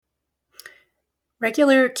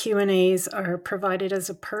Regular Q&As are provided as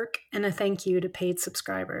a perk and a thank you to paid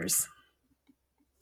subscribers.